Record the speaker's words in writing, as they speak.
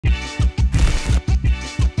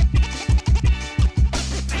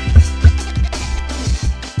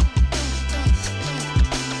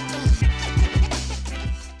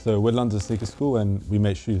So we're London Sneaker School and we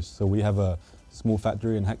make shoes. So we have a small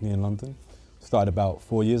factory in Hackney in London. Started about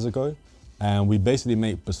 4 years ago. And we basically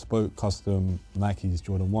make bespoke custom Nikes,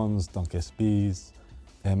 Jordan 1s, Dunk SBs,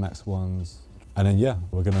 Air Max 1s. And then yeah,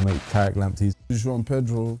 we're gonna make Tarek Lamptey's, João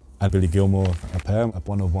Pedro and Billy Gilmore a pair,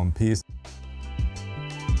 one of one piece.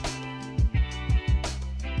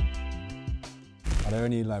 Are there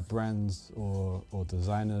any like brands or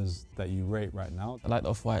designers that you rate right now? I like the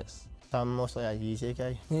Off-Whites. I'm mostly a Yeezy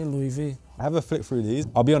guy. Me, Louis V. I have a flick through these.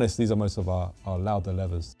 I'll be honest, these are most of our louder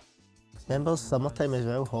leathers. Remember summertime as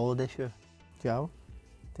well, holiday shoe. Jow?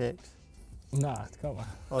 Takes. Nah, come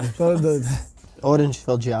on. Orange, orange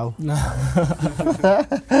for Jow. Nah.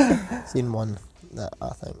 Seen one that I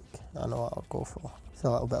think I know what I'll go for. It's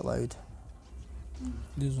a little bit loud.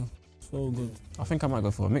 This one, so good. I think I might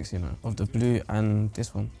go for a mix, you know, of the blue and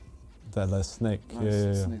this one. That like snake. Nice.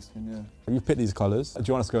 Yeah. Snake skin, yeah. You pick these colours. Do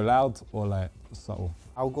you want us to go loud or like subtle?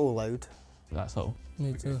 I'll go loud. That's all.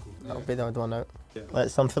 Me too. That'll be the odd one out. Like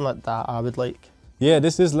something like that I would like. Yeah,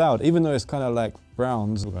 this is loud. Even though it's kind of like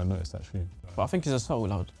browns, I noticed actually. But I think it's a subtle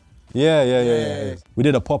loud. Yeah. We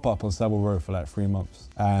did a pop-up on Savile Row for like 3 months.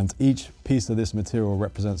 And each piece of this material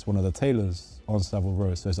represents one of the tailors on Savile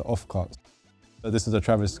Row. So it's an off-cut. So this is a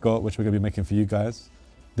Travis Scott, which we're gonna be making for you guys.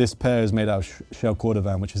 This pair is made out of shell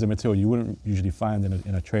cordovan, which is a material you wouldn't usually find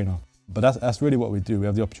in a trainer. But that's really what we do. We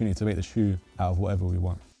have the opportunity to make the shoe out of whatever we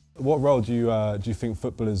want. What role do you think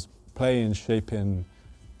footballers play in shaping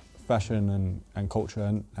fashion and culture,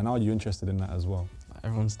 and are you interested in that as well?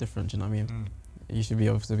 Everyone's different, do you know what I mean? You should be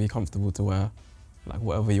able to be comfortable to wear like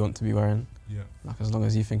whatever you want to be wearing. Yeah. Like as long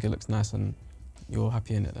as you think it looks nice and you're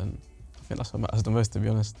happy in it, then I think that's what matters the most, to be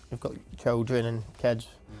honest. You've got children and kids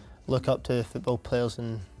look up to football players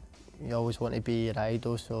and you always want to be your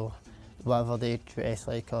idol, so whatever they dress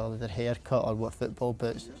like or their haircut or what football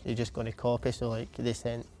boots, you're just going to copy, so like they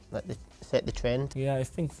set the trend. Yeah, I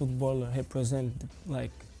think football represent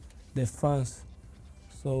like the fans.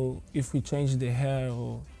 So if we change the hair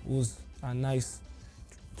or use a nice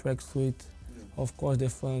tracksuit, of course the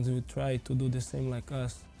fans will try to do the same like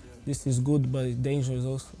us. This is good, but it's dangerous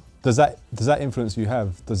also. Does that influence you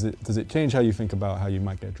have? Does it change how you think about how you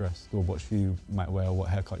might get dressed, or what shoe you might wear, or what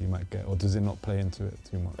haircut you might get, or does it not play into it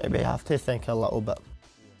too much? Maybe you have to think a little bit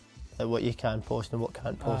like what you can post and what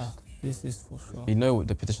can't post. This is for sure. You know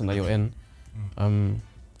the position that you're in, and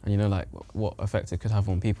you know like what effect it could have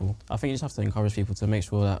on people. I think you just have to encourage people to make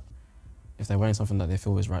sure that if they're wearing something that they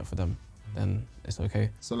feel is right for them, then it's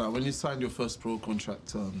okay. So like when you signed your first pro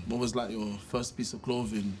contract, what was like your first piece of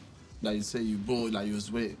clothing that you say you bought, like you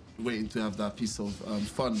was waiting to have that piece of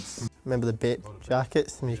funds? Remember the bait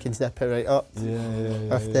jackets and you can zip it right up? Yeah.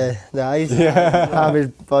 With the eyes. Yeah. I was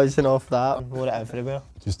buzzing off that. Wore it everywhere.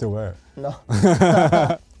 Do you still wear it? No.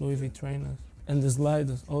 Louis V trainers. And the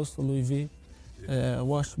sliders, also Louis V.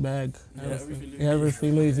 Wash bag,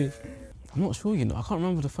 everything Louis V. I'm not sure, you know. I can't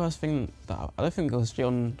remember the first thing that I don't think it was straight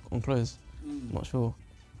on clothes. I'm not sure.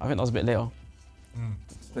 I think that was a bit later.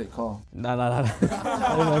 Straight car. Nah. Not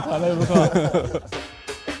Not even a car.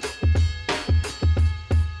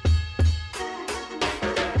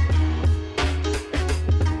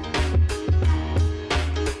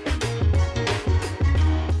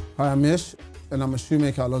 Hi, I'm Ish, and I'm a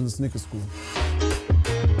shoemaker at London Sneaker School.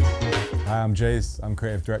 Hi, I'm Jace. I'm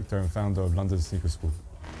creative director and founder of London Sneaker School.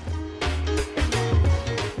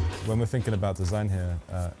 When we're thinking about design here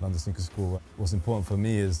at London Sneaker School, what's important for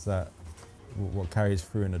me is that what carries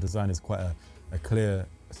through in the design is quite a clear,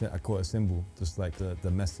 I call it a symbol, just like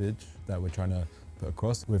the message that we're trying to put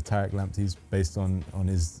across. With Tarek Lamptey's, based on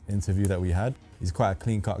his interview that we had, he's quite a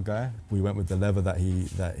clean-cut guy. We went with the leather that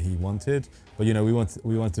he wanted, but you know we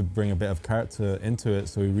want to bring a bit of character into it,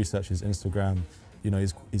 so we researched his Instagram. You know,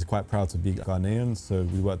 he's quite proud to be Ghanaian, so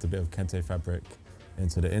we worked a bit of kente fabric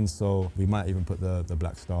into the insole. We might even put the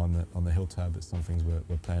black star on the heel tab. It's some things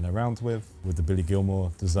we're playing around with the Billy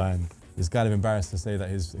Gilmore design. He's kind of embarrassed to say that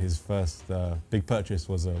his first big purchase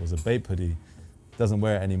was a Bape hoodie. Doesn't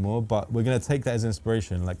wear it anymore, but we're going to take that as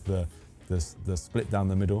inspiration, like the split down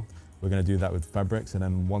the middle. We're going to do that with fabrics, and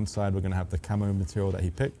then one side we're going to have the camo material that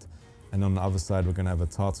he picked, and on the other side we're going to have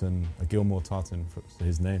a Gilmore tartan, for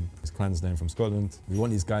his name, his clan's name from Scotland. We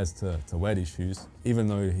want these guys to wear these shoes, even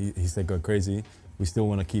though he said go crazy. We still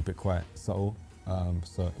want to keep it quite subtle,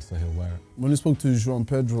 so he'll wear it. When we spoke to João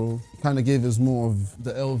Pedro, he kind of gave us more of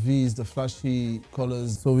the LVs, the flashy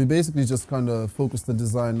colours. So we basically just kind of focused the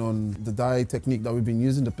design on the dye technique that we've been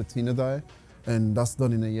using, the patina dye, and that's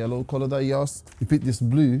done in a yellow colour that he asked. He picked this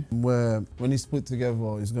blue, where when it's put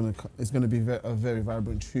together, it's gonna be a very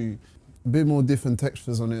vibrant shoe. A bit more different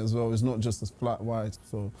textures on it as well. It's not just as flat white.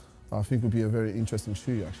 So I think would be a very interesting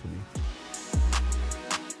shoe, actually.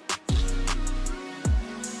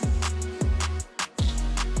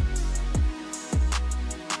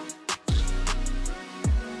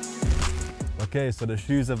 Okay, so the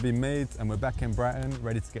shoes have been made and we're back in Brighton,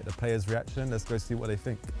 ready to get the players' reaction. Let's go see what they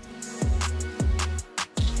think.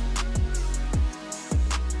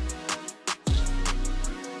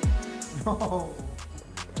 No.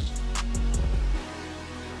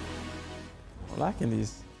 I'm liking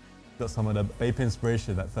these. Got some of the Bape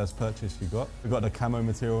inspiration, that first purchase you got. We got the camo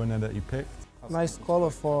material in there that you picked. Nice color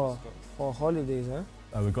for holidays, huh?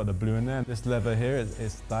 We've got the blue in there. This leather here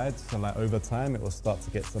is dyed, so like over time it will start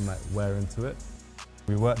to get some like wear into it.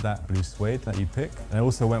 We worked that blue suede that you picked, and I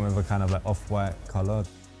also went with a kind of like off-white colour.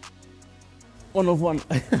 One of one. So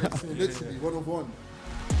literally, one of one.